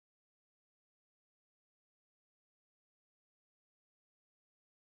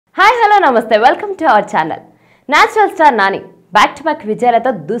Hi hello నమస్తే welcome to our channel. Natural star Nani back to back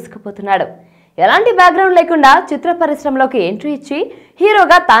విజయాలతో దూసుకుపోతున్నాడు. ఎలాంటి background లేకుండా చిత్ర పరిశ్రమలోకి ఎంట్రీ ఇచ్చి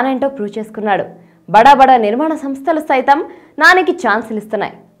హీరోగా తానేంటో ప్రూవ్ చేసుకున్నాడు. బడా బడా నిర్మాణ సంస్థలు సైతం నానికి ఛాన్సులు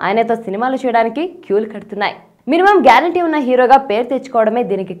ఇస్తున్నాయి. ఆయనతో సినిమాలు చేయడానికి క్యూలు కడుతున్నాయి. మినిమం గ్యారంటీ ఉన్న హీరోగా పేరు తెచ్చుకోవడమే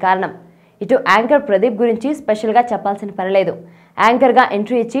దీనికి కారణం. ఇటు యాంకర్ ప్రదీప్ గురించి స్పెషల్గా చెప్పాల్సిన పనిలేదు. యాంకర్గా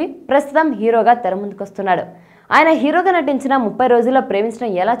ఎంట్రీ ఇచ్చి ప్రస్తుతం హీరోగా తెర ముందుకొస్తున్నాడు. ఆయన హీరోగా నటించిన 30 రోజుల్లో ప్రేమించిన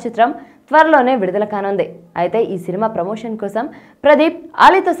ఎలా చిత్రం త్వరలోనే విడుదల కానుంది. అయితే ఈ సినిమా ప్రమోషన్ కోసం ప్రదీప్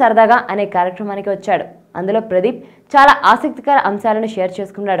ఆలీతో సరదాగా అనే కార్యక్రమానికి వచ్చాడు. అందులో ప్రదీప్ చాలా ఆసక్తికర అంశాలను షేర్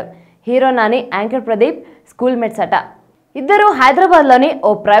చేసుకున్నాడు. Hero Nani, anchor Pradeep school mates అట. ఇద్దరూ హైదరాబాద్లోని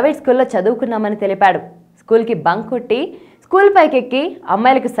ఓ ప్రైవేట్ స్కూల్లో చదువుకున్నామని తెలిపాడు. స్కూల్కి బంక్ కొట్టి స్కూల్ పైకెక్కి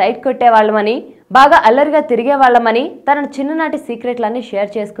అమ్మాయిలకు సైట్ కొట్టేవాళ్ళమని, బాగా అల్లరిగా తిరిగేవాళ్ళమని తన చిన్ననాటి సీక్రెట్లన్నీ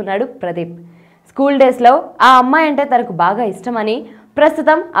షేర్ చేసుకున్నాడు ప్రదీప్. స్కూల్ డేస్లో ఆ అమ్మాయి అంటే తనకు బాగా ఇష్టమని,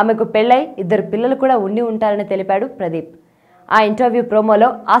 ప్రస్తుతం ఆమెకు పెళ్ళై 2 పిల్లలు కూడా ఉండి ఉంటారని తెలిపాడు ప్రదీప్. ఆ ఇంటర్వ్యూ ప్రోమోలో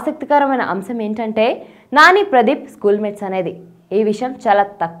ఆసక్తికరమైన అంశం ఏంటంటే నాని ప్రదీప్ స్కూల్ మేట్స్ అనేది. ఈ విషయం చాలా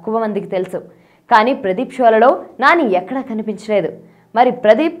తక్కువ మందికి తెలుసు. కానీ ప్రదీప్ షోలలో నాని ఎక్కడా కనిపించలేదు. మరి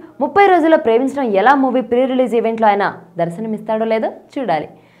ప్రదీప్ 30 రోజుల్లో ప్రేమించడం ఎలా మూవీ ప్రీ రిలీజ్ ఈవెంట్లో ఆయన దర్శనమిస్తాడో లేదో చూడాలి.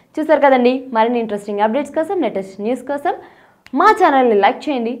 చూసారు కదండి. మరిన్ని ఇంట్రెస్టింగ్ అప్డేట్స్ కోసం, లేటెస్ట్ న్యూస్ కోసం మా ఛానల్ని లైక్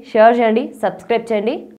చేయండి, షేర్ చేయండి, సబ్స్క్రైబ్ చేయండి.